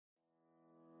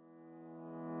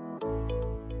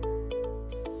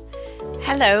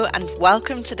Hello and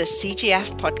welcome to the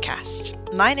CGF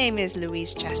podcast. My name is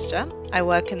Louise Chester. I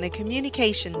work in the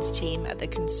communications team at the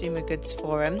Consumer Goods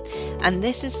Forum, and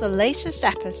this is the latest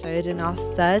episode in our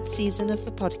third season of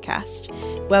the podcast,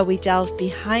 where we delve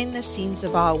behind the scenes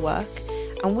of our work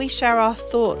and we share our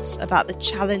thoughts about the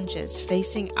challenges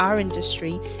facing our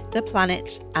industry, the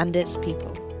planet, and its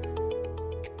people.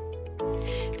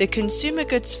 The Consumer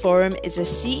Goods Forum is a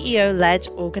CEO-led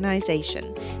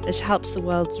organisation that helps the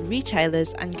world's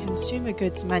retailers and consumer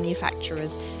goods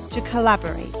manufacturers to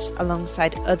collaborate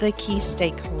alongside other key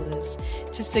stakeholders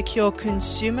to secure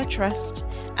consumer trust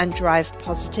and drive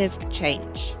positive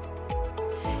change.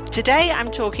 Today I'm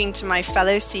talking to my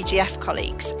fellow CGF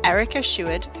colleagues, Erica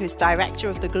Schuard, who's Director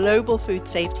of the Global Food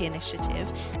Safety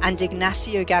Initiative, and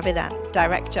Ignacio Gavilan,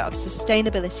 Director of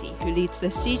Sustainability, who leads the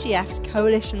CGF's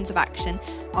Coalitions of Action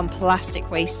on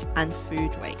Plastic Waste and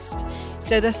Food Waste.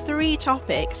 So the three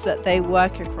topics that they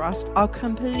work across are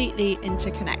completely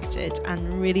interconnected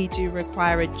and really do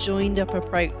require a joined up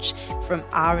approach from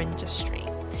our industry.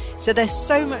 So there's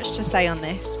so much to say on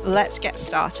this. Let's get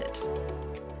started.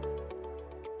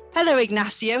 Hello,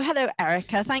 Ignacio. Hello,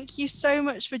 Erica. Thank you so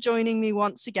much for joining me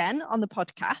once again on the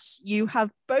podcast. You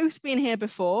have both been here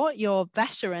before. You're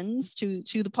veterans to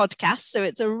the podcast. So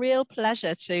it's a real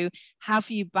pleasure to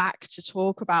have you back to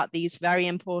talk about these very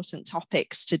important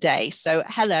topics today. So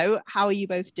hello, how are you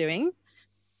both doing?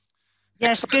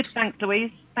 Yes, good. Thanks,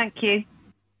 Louise. Thank you.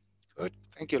 Good.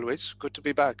 Thank you, Louise. Good to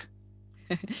be back.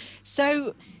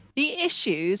 So the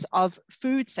issues of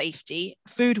food safety,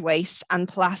 food waste, and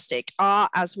plastic are,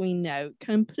 as we know,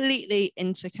 completely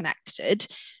interconnected.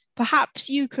 Perhaps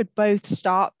you could both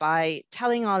start by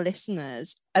telling our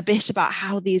listeners a bit about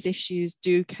how these issues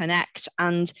do connect,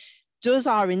 and does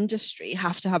our industry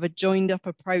have to have a joined up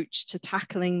approach to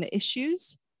tackling the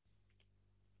issues?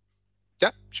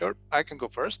 Yeah, sure. I can go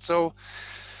first. So,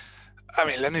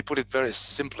 let me put it very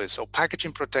simply. So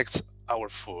packaging protects our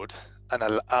food and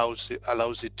allows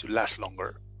it to last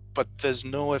longer, but there's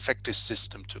no effective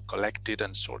system to collect it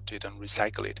and sort it and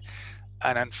recycle it.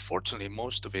 And unfortunately,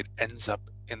 most of it ends up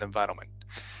in the environment.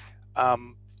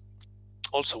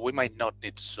 Also, we might not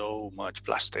need so much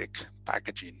plastic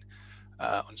packaging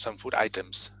on some food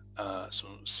items. So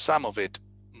some of it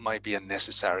might be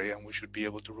unnecessary and we should be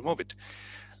able to remove it.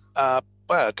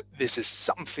 But this is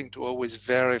something to always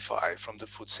verify from the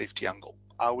food safety angle.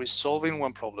 Are we solving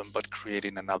one problem but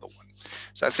creating another one?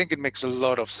 So I think it makes a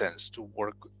lot of sense to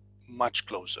work much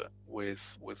closer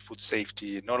with food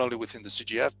safety, not only within the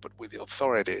CGF, but with the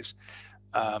authorities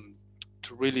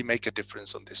to really make a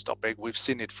difference on this topic. We've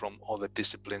seen it from other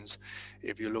disciplines.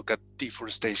 If you look at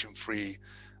deforestation-free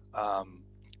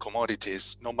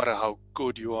commodities, no matter how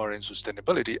good you are in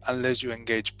sustainability, unless you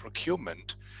engage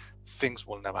procurement, things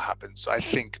will never happen. So I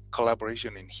think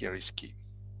collaboration in here is key.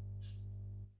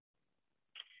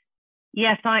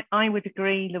 Yes, I would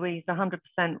agree, Louise, 100%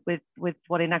 with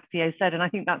what Ignacio said. And I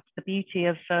think that's the beauty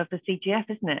of the CGF,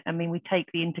 isn't it? I mean, we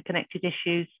take the interconnected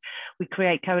issues, we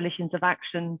create coalitions of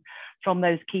action from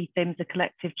those key themes, the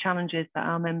collective challenges that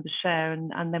our members share,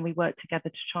 and then we work together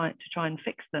to try and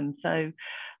fix them. So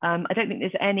I don't think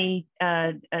there's any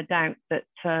doubt that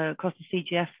across the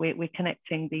CGF we're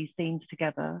connecting these themes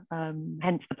together,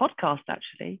 hence the podcast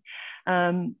actually.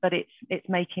 But it's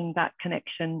making that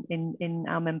connection in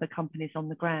our member companies on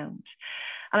the ground.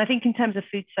 And I think in terms of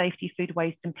food safety, food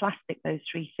waste and plastic, those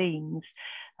three themes,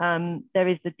 there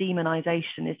is the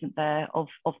demonization, isn't there, of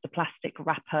the plastic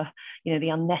wrapper, the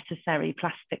unnecessary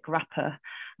plastic wrapper.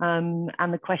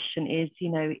 And the question is,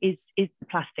 is the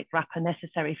plastic wrapper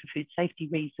necessary for food safety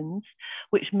reasons,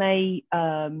 which may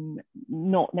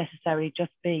not necessarily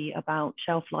just be about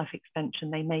shelf life extension.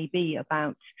 They may be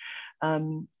about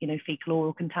fecal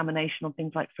oil contamination on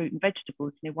things like fruit and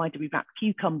vegetables. Why do we wrap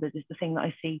cucumbers is the thing that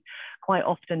I see quite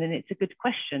often, and it's a good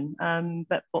question.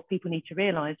 But what people need to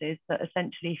realise is that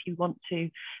essentially, if you want to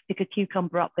pick a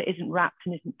cucumber up that isn't wrapped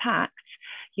and isn't packed,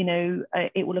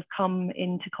 it will have come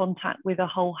into contact with a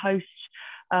whole host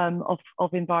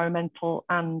of environmental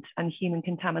and human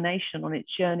contamination on its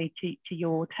journey to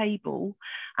your table.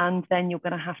 And then you're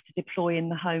going to have to deploy in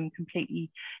the home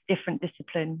completely different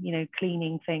discipline,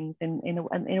 cleaning things in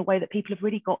a way that people have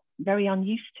really got very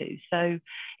unused to. So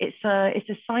it's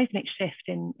a seismic shift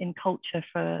in culture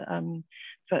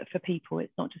for people.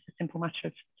 It's not just a simple matter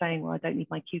of saying, well, I don't need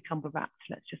my cucumber wrapped,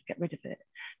 let's just get rid of it.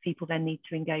 People then need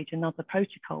to engage another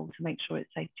protocol to make sure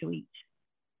it's safe to eat.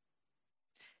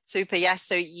 Super. Yes.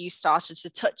 So you started to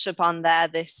touch upon there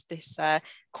this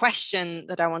question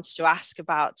that I wanted to ask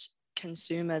about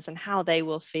consumers and how they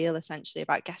will feel essentially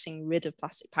about getting rid of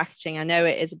plastic packaging. I know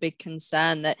it is a big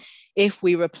concern that if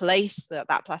we replace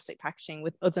that plastic packaging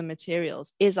with other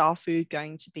materials, is our food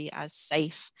going to be as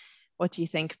safe? What do you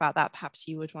think about that? Perhaps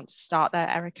you would want to start there,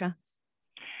 Erica.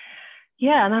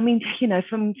 Yeah, and I mean, you know,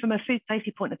 from a food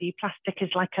safety point of view, plastic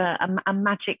is like a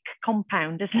magic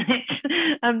compound, isn't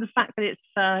it? The fact that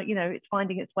it's you know, it's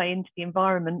finding its way into the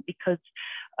environment because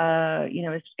you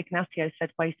know, as Ignacio said,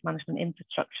 waste management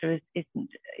infrastructure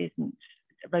isn't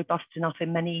robust enough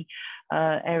in many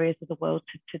areas of the world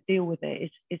to deal with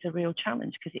it is a real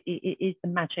challenge, because it is the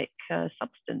magic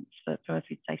substance from a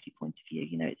food safety point of view.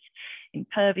 You know, it's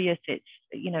impervious, it's,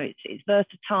 you know, it's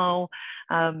versatile,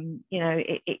 you know,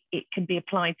 it can be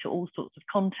applied to all sorts of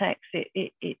contexts.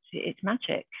 It's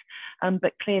magic,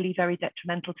 but clearly very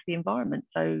detrimental to the environment.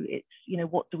 So it's, you know,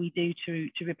 what do we do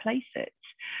to replace it?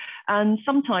 And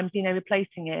sometimes, you know,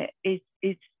 replacing it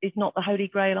is not the holy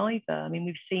grail either. I mean,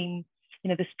 we've seen, you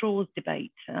know, the straws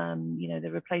debate, you know, the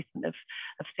replacement of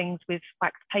things with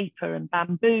wax paper and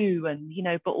bamboo, and, you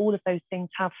know, but all of those things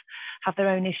have their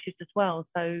own issues as well.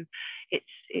 So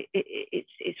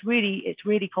it's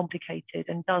really complicated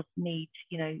and does need,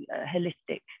 you know,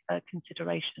 holistic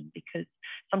consideration, because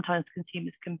sometimes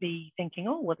consumers can be thinking,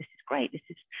 oh, well, this is great, this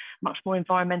is much more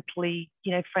environmentally,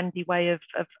 you know, friendly way of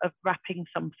wrapping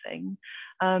something,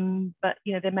 but,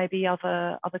 you know, there may be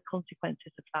other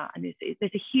consequences of that. And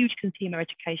there's a huge consumer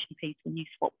education piece when you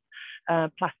swap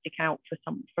plastic out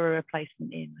for a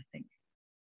replacement in, I think.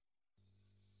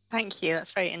 Thank you.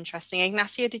 That's very interesting.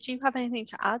 Ignacio, did you have anything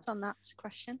to add on that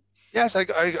question? Yes,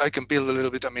 I can build a little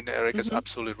bit. I mean, Erica's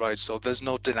absolutely right. So there's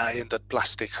no denying that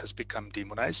plastic has become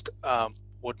demonized.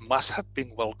 What must have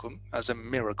been welcome as a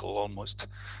miracle almost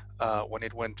when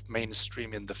it went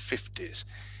mainstream in the 50s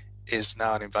is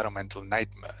now an environmental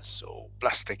nightmare. So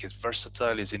plastic is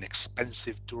versatile, is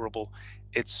inexpensive, durable.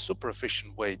 It's super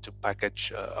efficient way to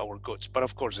package our goods. But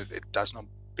of course, it does not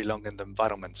belong in the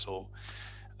environment. So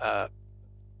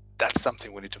that's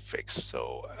something we need to fix.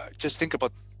 So just think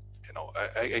about, you know,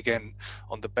 again,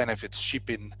 on the benefits.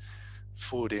 Shipping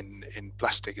food in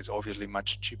plastic is obviously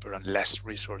much cheaper and less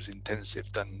resource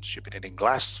intensive than shipping it in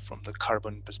glass from the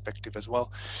carbon perspective as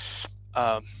well.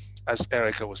 As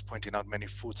Erica was pointing out, many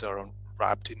foods are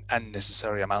wrapped in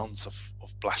unnecessary amounts of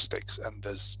plastics, and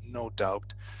there's no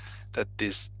doubt that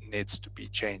this needs to be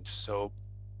changed. So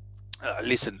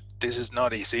listen, this is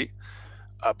not easy.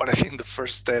 But I think the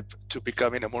first step to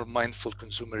becoming a more mindful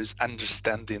consumer is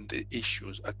understanding the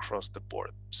issues across the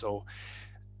board. So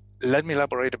let me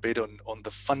elaborate a bit on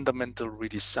the fundamental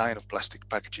redesign of plastic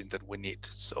packaging that we need.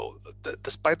 So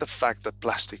despite the fact that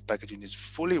plastic packaging is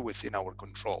fully within our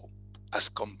control as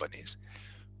companies,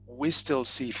 we still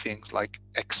see things like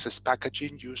excess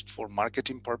packaging used for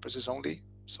marketing purposes only.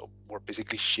 So we're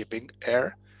basically shipping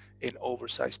air in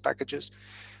oversized packages.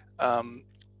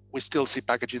 We still see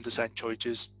packaging design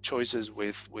choices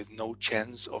with no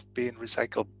chance of being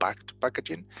recycled back to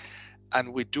packaging.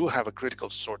 And we do have a critical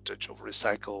shortage of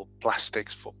recycled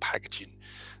plastics for packaging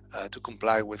to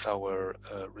comply with our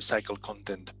recycled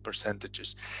content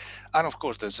percentages. And of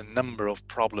course, there's a number of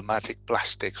problematic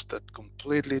plastics that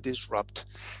completely disrupt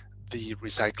the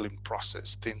recycling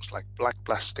process, things like black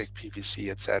plastic, PVC,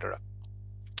 etc.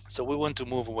 So we want to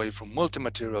move away from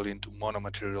multi-material into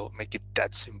monomaterial, make it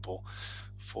that simple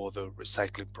for the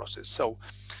recycling process. So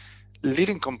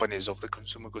leading companies of the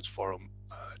Consumer Goods Forum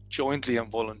jointly and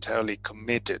voluntarily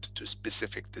committed to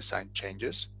specific design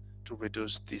changes to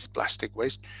reduce this plastic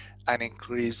waste and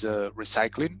increase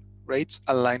recycling rates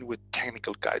aligned with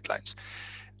technical guidelines.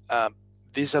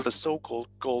 These are the so-called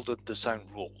Golden Design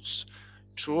Rules.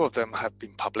 2 of them have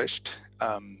been published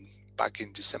back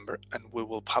in December, and we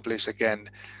will publish again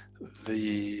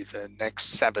the next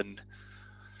 7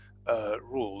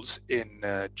 rules in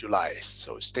July.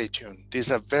 So stay tuned.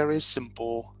 These are very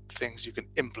simple things you can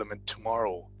implement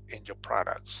tomorrow in your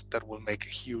products that will make a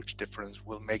huge difference,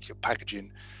 will make your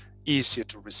packaging easier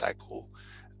to recycle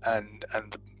and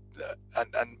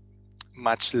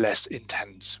much less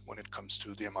intense when it comes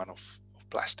to the amount of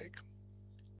plastic.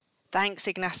 Thanks,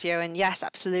 Ignacio. And yes,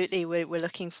 absolutely. We're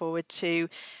looking forward to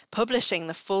publishing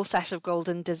the full set of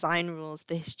Golden Design Rules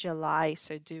this July.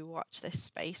 So do watch this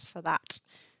space for that.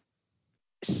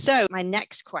 So my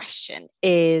next question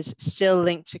is still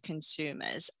linked to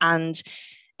consumers, and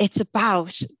it's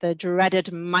about the dreaded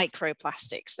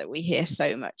microplastics that we hear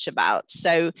so much about.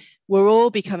 So we're all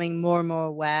becoming more and more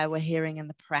aware. We're hearing in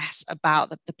the press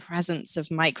about the presence of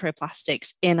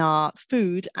microplastics in our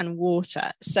food and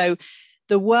water. So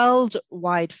the World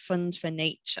Wide Fund for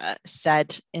Nature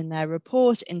said in their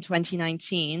report in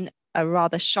 2019 a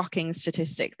rather shocking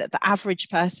statistic that the average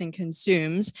person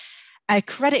consumes a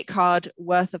credit card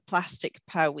worth of plastic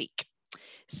per week.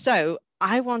 So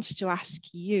I wanted to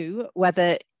ask you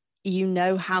whether you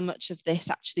know how much of this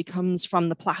actually comes from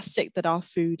the plastic that our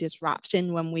food is wrapped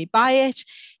in when we buy it.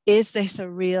 Is this a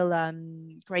real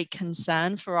great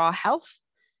concern for our health?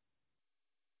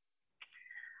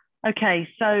 Okay,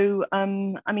 so I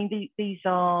mean, these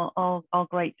are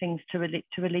great things to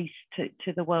release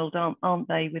to the world, aren't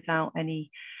they? Without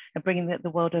any bringing the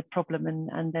world a problem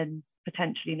and then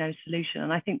potentially no solution.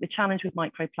 And I think the challenge with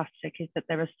microplastic is that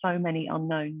there are so many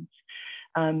unknowns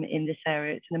in this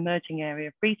area. It's an emerging area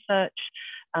of research.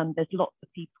 There's lots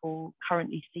of people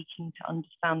currently seeking to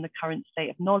understand the current state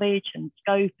of knowledge and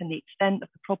scope and the extent of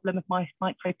the problem of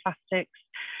microplastics.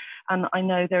 And I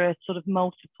know there are sort of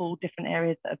multiple different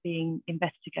areas that are being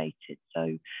investigated.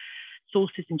 So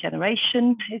sources and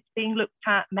generation is being looked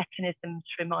at, mechanisms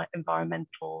for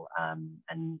environmental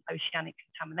and oceanic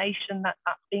contamination,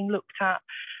 that's being looked at,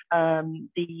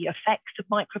 the effects of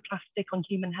microplastic on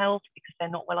human health, because they're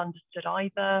not well understood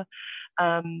either,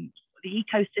 the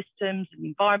ecosystems and the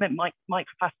environment,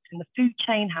 microplastics in the food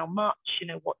chain, how much,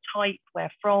 what type,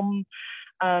 where from,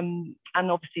 and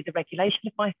obviously the regulation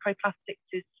of microplastics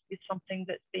is something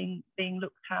that's being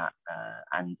looked at,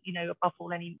 and above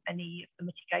all any of the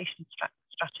mitigation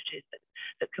strategies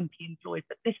that can be employed.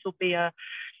 But this will be a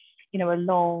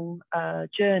long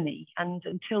journey, and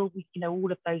until we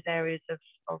all of those areas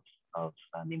of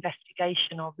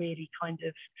investigation are really kind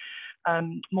of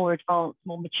more advanced,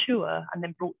 more mature, and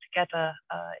then brought together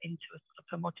into a sort of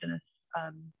homogenous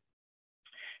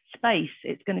space,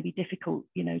 it's going to be difficult,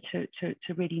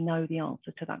 to really know the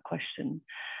answer to that question.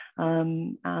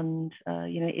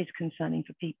 It is concerning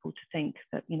for people to think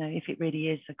that, if it really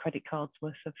is a credit card's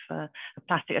worth of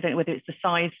plastic, I don't know whether it's the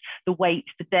size, the weight,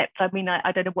 the depth. I mean,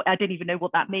 I don't know I didn't even know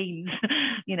what that means.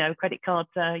 Credit cards,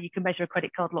 you can measure a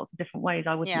credit card lots of different ways.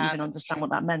 I wouldn't even understand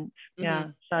what that meant. Mm-hmm. Yeah.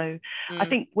 So I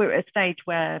think we're at a stage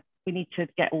where we need to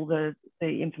get all the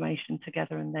information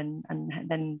together and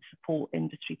then support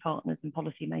industry partners and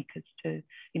policymakers to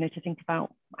think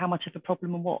about how much of a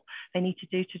problem and what they need to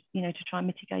do to try and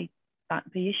mitigate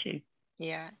the issue.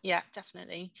 Yeah,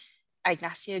 definitely.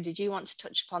 Ignacio, did you want to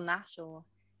touch upon that, or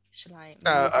shall I?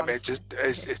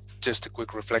 It's just a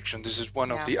quick reflection. This is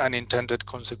one of the unintended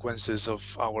consequences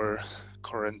of our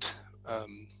current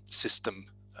system.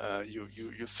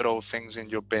 You throw things in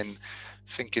your bin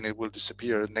thinking it will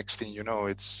disappear. Next thing you know,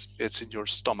 it's in your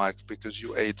stomach because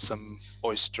you ate some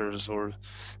oysters or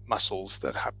mussels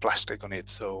that have plastic on it.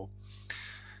 So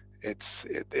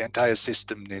the entire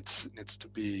system needs to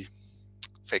be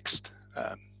fixed.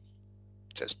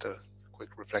 Just a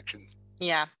quick reflection.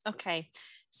 Yeah, okay,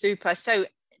 super. So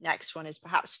next one is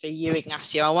perhaps for you,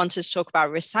 Ignacio. I wanted to talk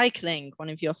about recycling, one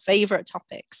of your favorite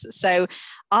topics. So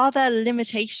are there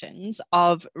limitations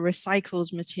of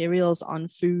recycled materials on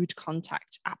food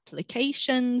contact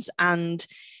applications? And,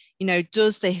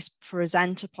 does this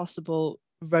present a possible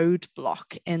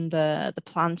roadblock in the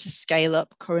plan to scale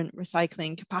up current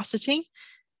recycling capacity?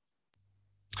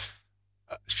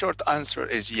 Short answer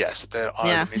is yes, there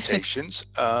are limitations.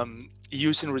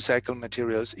 Using recycled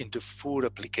materials into food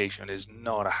application is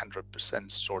not 100%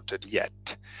 sorted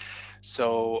yet.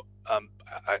 So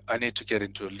I need to get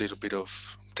into a little bit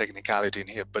of technicality in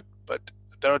here, but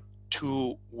there are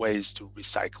two ways to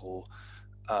recycle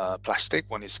plastic.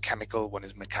 One is chemical, one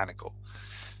is mechanical.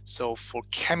 So for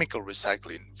chemical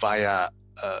recycling via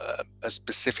a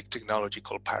specific technology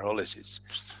called pyrolysis,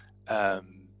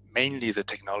 mainly the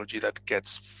technology that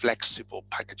gets flexible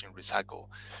packaging recycled,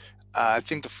 I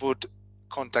think the food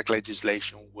contact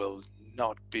legislation will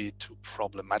not be too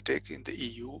problematic in the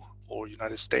EU or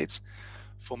United States.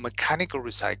 For mechanical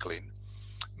recycling,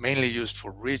 mainly used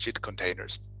for rigid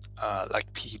containers,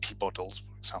 like PET bottles,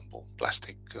 for example,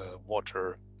 plastic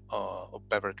water or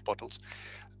beverage bottles,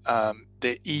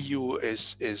 the EU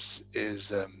is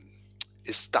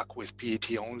stuck with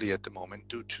PET only at the moment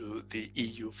due to the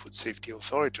EU Food Safety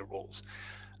Authority rules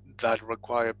that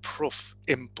require proof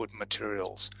input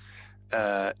materials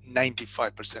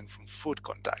 95% from food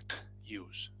contact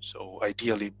use. So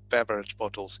ideally beverage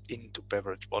bottles into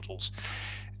beverage bottles.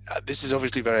 This is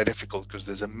obviously very difficult because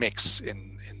there's a mix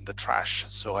in the trash.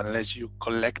 So unless you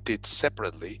collect it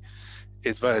separately,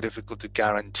 it's very difficult to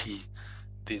guarantee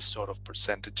these sort of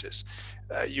percentages.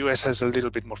 US has a little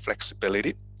bit more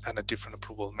flexibility and a different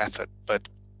approval method, but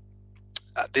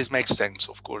this makes sense.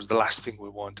 Of course, the last thing we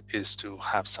want is to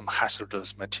have some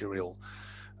hazardous material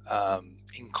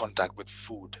in contact with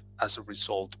food as a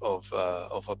result of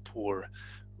a poor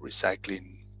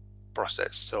recycling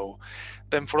process. So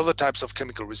then for other types of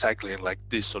chemical recycling, like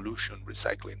dissolution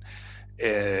recycling,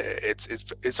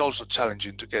 it's also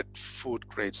challenging to get food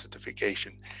grade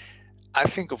certification. I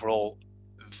think overall,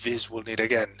 this will need,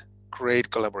 again, great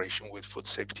collaboration with food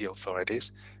safety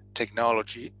authorities,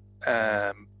 technology,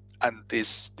 and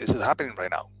this is happening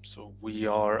right now. So we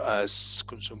are, as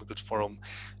Consumer Goods Forum,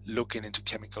 looking into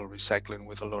chemical recycling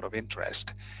with a lot of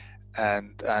interest,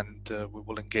 and we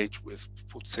will engage with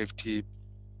food safety,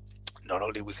 not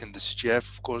only within the CGF,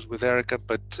 of course, with Erica,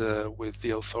 but with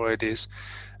the authorities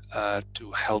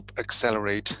to help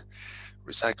accelerate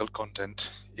recycled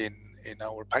content in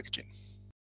our packaging.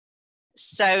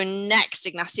 So next,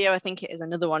 Ignacio, I think it is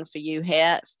another one for you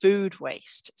here, food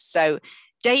waste. So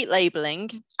date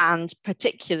labeling, and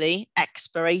particularly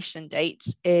expiration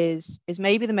dates, is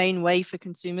maybe the main way for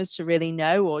consumers to really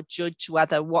know or judge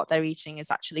whether what they're eating is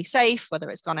actually safe, whether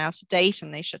it's gone out of date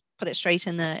and they should put it straight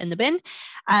in the bin.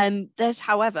 There's,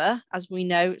 however, as we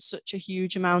know, such a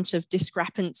huge amount of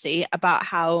discrepancy about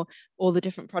how all the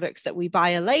different products that we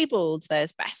buy are labeled.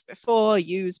 There's best before,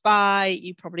 use by,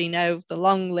 you probably know the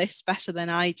long list better than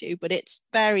I do, but it's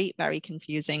very, very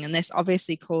confusing. And this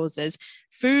obviously causes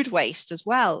food waste as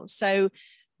well. So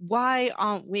why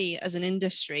aren't we as an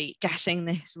industry getting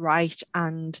this right?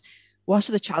 And what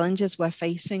are the challenges we're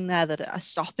facing there that are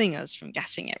stopping us from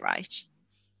getting it right?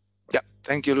 Yeah,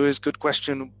 thank you, Louise. Good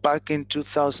question. Back in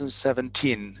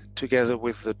 2017, together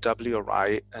with the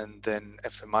WRI and then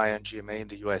FMI and GMA in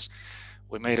the US,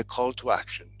 we made a call to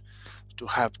action to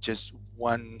have just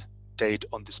one date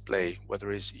on display,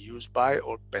 whether it's use by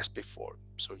or best before.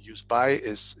 So use by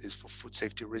is for food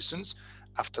safety reasons.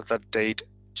 After that date,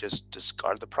 just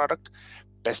discard the product.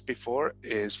 Best before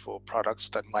is for products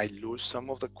that might lose some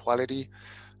of the quality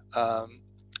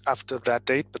after that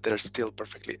date, but they're still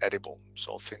perfectly edible.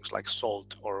 So things like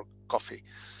salt or coffee,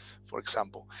 for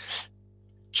example.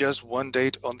 Just one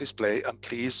date on display, and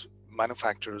please,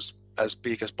 manufacturers, as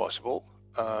big as possible,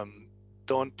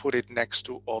 don't put it next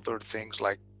to other things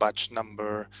like batch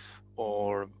number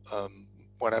or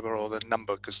whatever other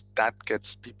number, because that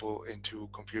gets people into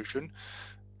confusion.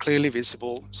 Clearly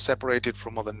visible, separated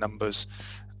from other numbers.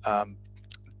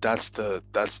 That's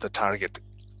the target.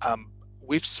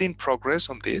 We've seen progress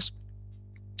on this.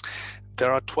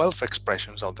 There are 12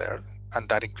 expressions out there, and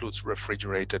that includes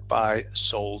refrigerated by,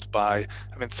 sold by,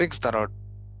 I mean, things that are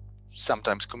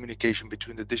sometimes communication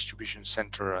between the distribution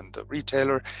center and the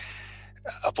retailer.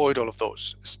 Avoid all of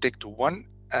those. Stick to one,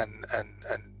 and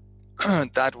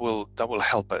that will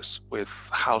help us with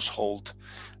household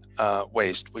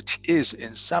waste, which is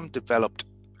in some developed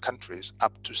countries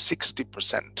up to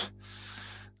 60%.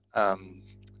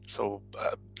 So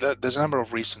there's a number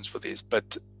of reasons for this,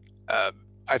 but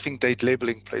I think date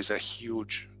labeling plays a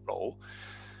huge role.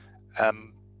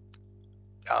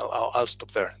 I'll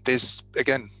stop there. This,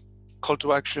 again, call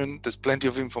to action. There's plenty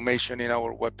of information in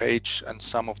our webpage and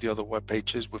some of the other web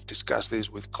pages. We've discussed this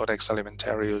with Codex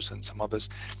Alimentarius and some others.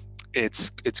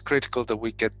 It's critical that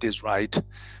we get this right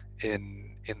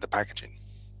in the packaging.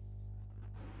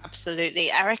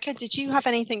 Absolutely. Erica, did you have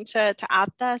anything to add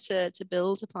there to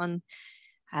build upon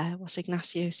what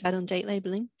Ignacio said on date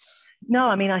labeling? No,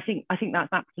 I mean, I think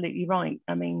that's absolutely right.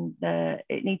 I mean,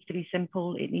 it needs to be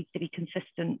simple, it needs to be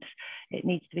consistent, it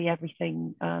needs to be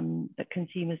everything that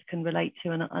consumers can relate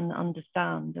to and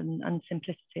understand, and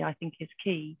simplicity, I think, is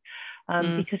key.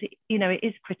 Because it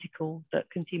is critical that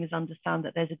consumers understand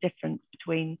that there's a difference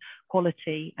between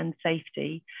quality and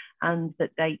safety, and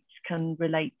that dates can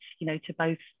relate, to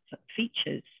both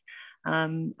features.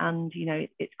 And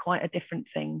it's quite a different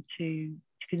thing to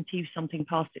consume something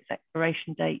past its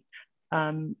expiration date,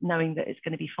 knowing that it's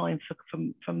going to be fine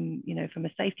from a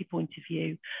safety point of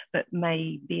view, but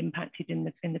may be impacted in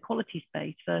the quality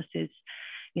space, versus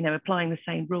applying the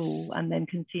same rule and then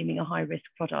consuming a high risk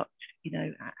product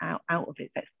out of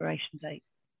its expiration date,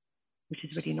 which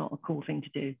is really not a cool thing to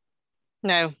do.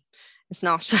 No, it's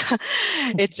not.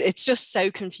 It's just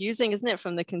so confusing, isn't it,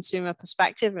 from the consumer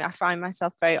perspective? I find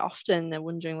myself very often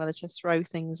wondering whether to throw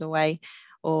things away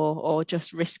or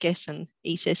just risk it and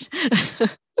eat it.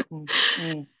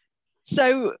 Mm-hmm.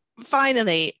 So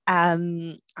finally, I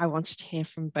wanted to hear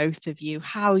from both of you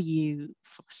how you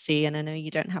foresee, and I know you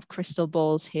don't have crystal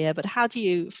balls here, but how do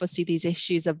you foresee these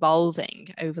issues evolving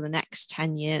over the next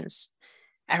 10 years?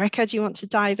 Erica, do you want to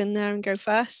dive in there and go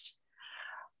first?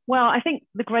 Well, I think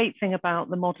the great thing about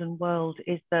the modern world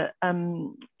is that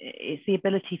it's the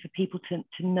ability for people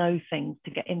to know things,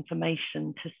 to get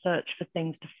information, to search for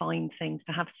things, to find things,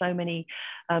 to have so many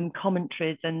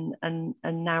commentaries and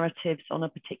narratives on a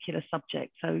particular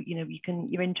subject. So, you know,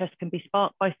 your interest can be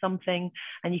sparked by something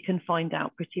and you can find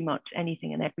out pretty much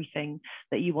anything and everything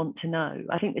that you want to know.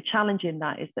 I think the challenge in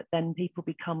that is that then people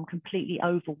become completely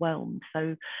overwhelmed.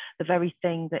 So the very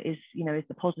thing that is, you know, is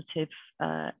the positive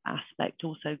aspect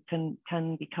also can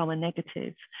become a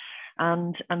negative,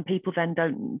 and people then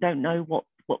don't know what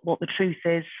the truth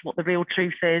is, what the real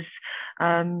truth is,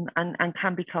 and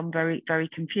can become very, very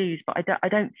confused. But I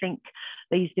don't think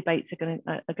these debates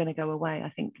are going to go away. I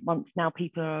think once now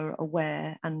people are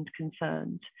aware and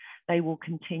concerned, they will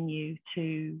continue to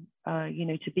you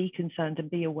know, to be concerned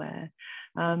and be aware,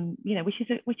 you know, which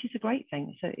is a great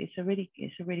thing. So it's a really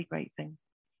great thing.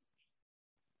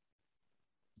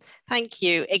 Thank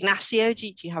you. Ignacio,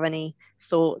 do you have any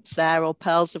thoughts there or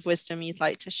pearls of wisdom you'd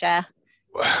like to share?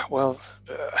 Well,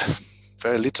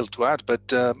 very little to add,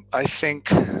 but I think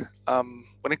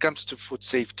when it comes to food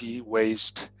safety,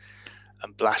 waste,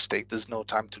 and plastic, there's no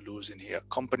time to lose in here.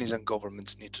 Companies and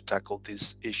governments need to tackle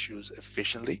these issues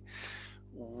efficiently.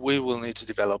 We will need to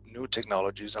develop new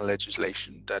technologies and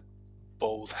legislation that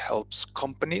both helps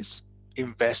companies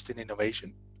invest in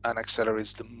innovation and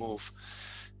accelerates the move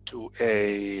to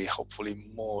a hopefully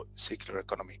more circular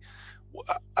economy.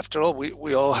 After all,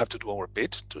 we all have to do our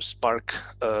bit to spark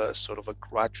sort of a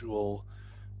gradual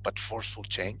but forceful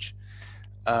change.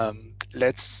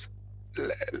 Let's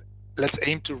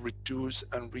aim to reduce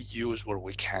and reuse where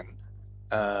we can,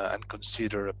 and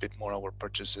consider a bit more our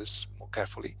purchases more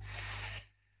carefully.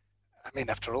 I mean,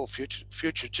 after all,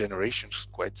 future generations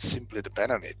quite simply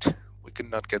depend on it. We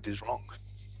cannot get this wrong.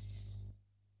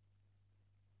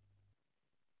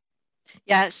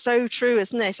 Yeah, it's so true,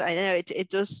 isn't it? I know it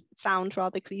does sound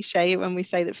rather cliche when we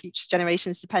say that future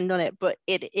generations depend on it, but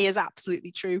it is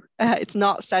absolutely true. It's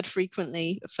not said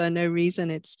frequently for no reason.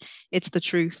 It's the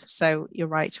truth. So you're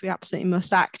right. We absolutely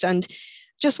must act. And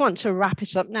just want to wrap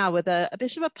it up now with a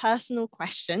bit of a personal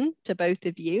question to both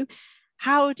of you.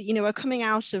 How, you know, we're coming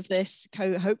out of this,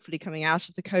 hopefully coming out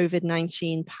of the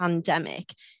COVID-19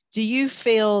 pandemic. Do you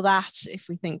feel that, if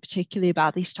we think particularly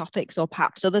about these topics or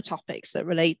perhaps other topics that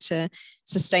relate to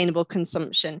sustainable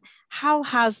consumption, how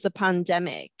has the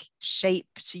pandemic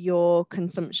shaped your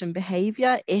consumption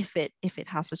behavior, if it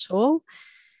has at all?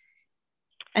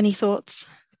 Any thoughts?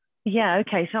 Yeah,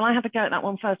 okay. So I have a go at that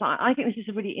one first. I think this is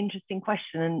a really interesting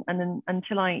question, and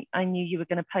until I knew you were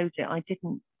going to pose it, I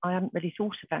hadn't really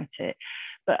thought about it.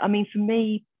 But I mean, for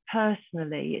me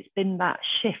personally, it's been that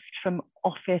shift from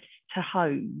office to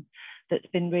home that's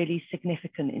been really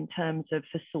significant in terms of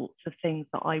the sorts of things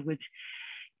that I would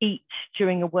eat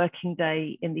during a working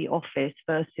day in the office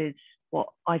versus what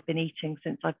I've been eating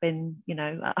since I've been, you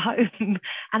know, at home.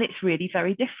 And it's really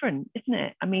very different, isn't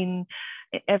it? I mean,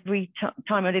 every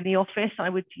time I'm in the office, I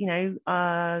would,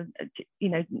 always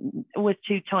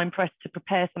too time pressed to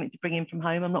prepare something to bring in from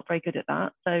home. I'm not very good at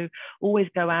that. So always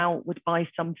go out, would buy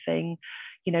something,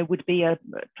 you know, would be a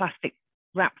plastic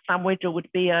wrap sandwich, or would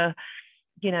be a,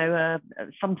 you know,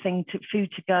 something to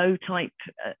food to go type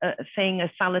thing,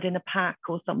 a salad in a pack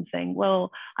or something.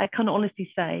 Well, I can honestly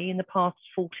say in the past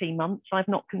 14 months, I've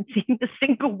not consumed a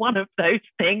single one of those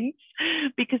things,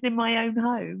 because in my own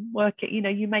home, you know,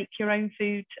 you make your own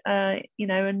food, you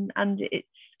know, and it's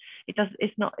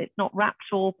not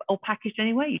wrapped or packaged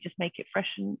anyway. You just make it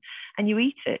fresh and you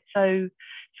eat it. So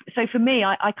for me,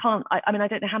 I mean, I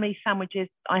don't know how many sandwiches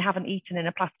I haven't eaten in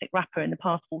a plastic wrapper in the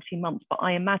past 14 months, but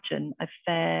I imagine a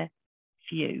fair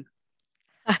few.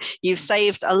 You've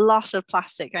saved a lot of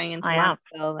plastic going into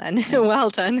landfill then. Well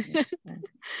done.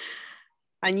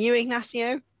 And you,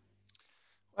 Ignacio?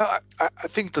 Well, I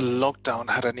think the lockdown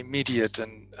had an immediate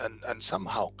and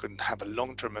somehow can have a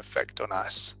long-term effect on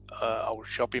us, our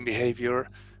shopping behavior,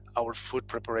 our food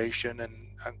preparation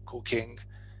and cooking,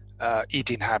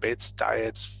 eating habits,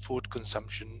 diets, food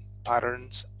consumption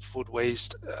patterns, food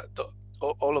waste,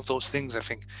 all of those things. I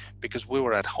think because we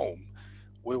were at home,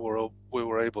 we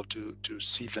were able to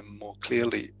see them more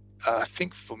clearly. I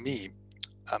think for me,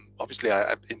 obviously,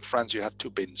 in France you have two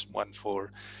bins, one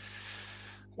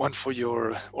for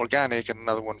your organic and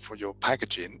another one for your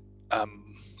packaging.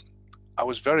 I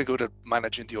was very good at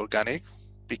managing the organic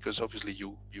because obviously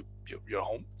you're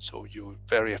home, so you're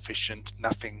very efficient.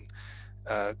 Nothing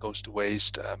goes to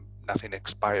waste. Nothing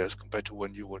expires compared to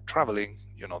when you were traveling.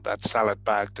 You know, that salad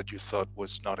bag that you thought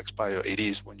was not expired, it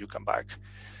is when you come back.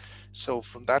 So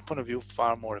from that point of view,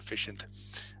 far more efficient.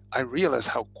 I realized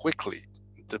how quickly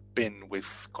the bin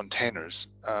with containers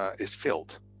is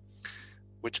filled.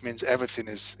 which means everything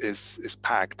is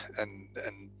packed. And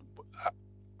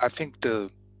I think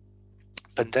the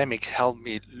pandemic helped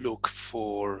me look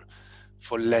for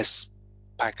less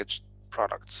packaged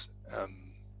products,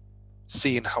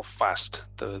 seeing how fast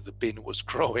the bin was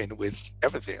growing with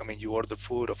everything. I mean, you order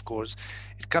food, of course,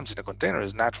 it comes in a container,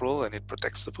 it's natural, and it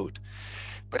protects the food.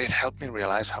 But it helped me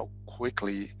realize how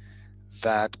quickly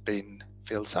that bin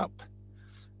fills up,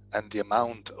 and the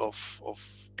amount of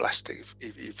plastic.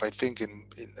 If I think in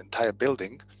entire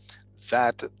building,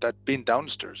 that bin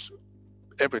downstairs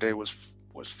every day was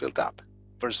filled up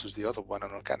versus the other one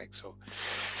on organic. So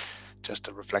just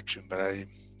a reflection. But I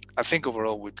think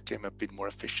overall we became a bit more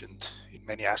efficient in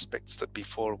many aspects that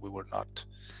before we were not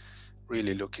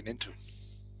really looking into.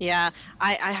 Yeah,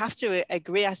 I have to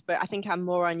agree, but I think I'm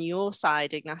more on your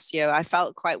side, Ignacio. I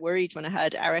felt quite worried when I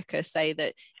heard Erica say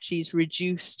that she's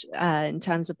reduced in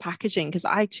terms of packaging, because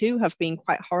I too have been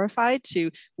quite horrified to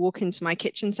walk into my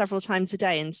kitchen several times a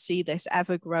day and see this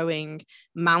ever-growing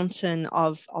mountain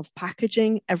of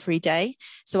packaging every day.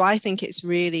 So I think it's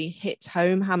really hit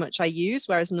home how much I use,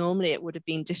 whereas normally it would have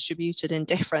been distributed in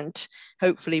different,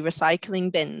 hopefully,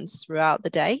 recycling bins throughout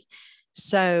the day.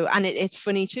 So, and it's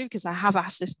funny too, because I have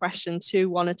asked this question to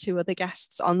one or two other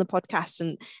guests on the podcast,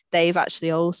 and they've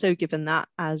actually also given that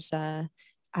as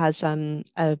something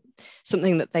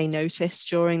that they noticed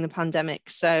during the pandemic.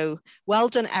 So well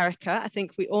done, Erica. I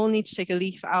think we all need to take a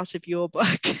leaf out of your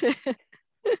book.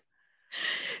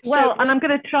 Well, and I'm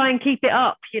going to try and keep it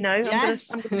up,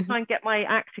 Yes. I'm going to try and get my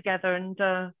act together and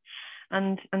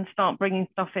start bringing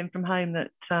stuff in from home that's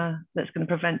going to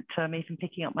prevent me from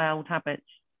picking up my old habits.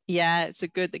 Yeah, it's a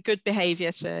good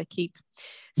behavior to keep.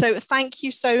 So thank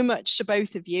you so much to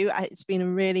both of you. It's been a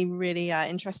really, really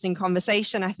interesting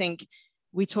conversation. I think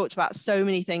we talked about so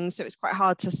many things, so it's quite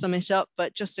hard to sum it up,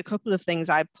 but just a couple of things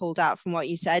I pulled out from what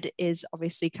you said is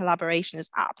obviously collaboration is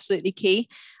absolutely key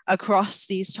across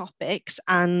these topics.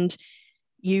 And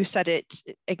you said it,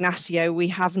 Ignacio, we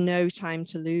have no time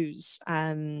to lose.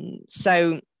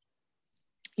 So,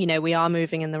 we are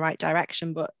moving in the right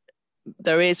direction, but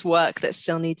there is work that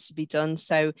still needs to be done.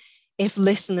 So if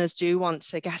listeners do want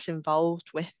to get involved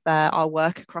with our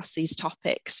work across these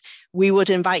topics, we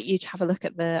would invite you to have a look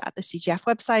at the CGF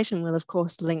website, and we'll of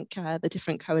course link the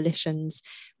different coalitions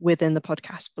within the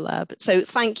podcast blurb. So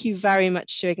thank you very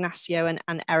much to Ignacio and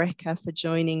Erica for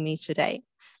joining me today.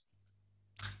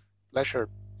 Pleasure.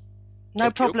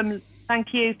 No problem.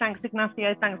 Thank you. Thanks,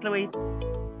 Ignacio. Thanks, Louise.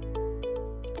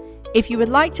 If you would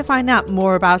like to find out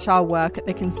more about our work at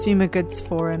the Consumer Goods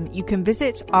Forum, you can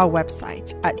visit our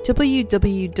website at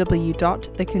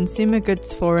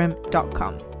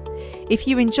www.theconsumergoodsforum.com. If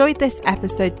you enjoyed this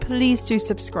episode, please do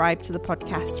subscribe to the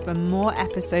podcast for more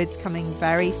episodes coming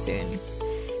very soon.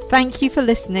 Thank you for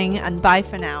listening, and bye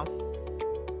for now.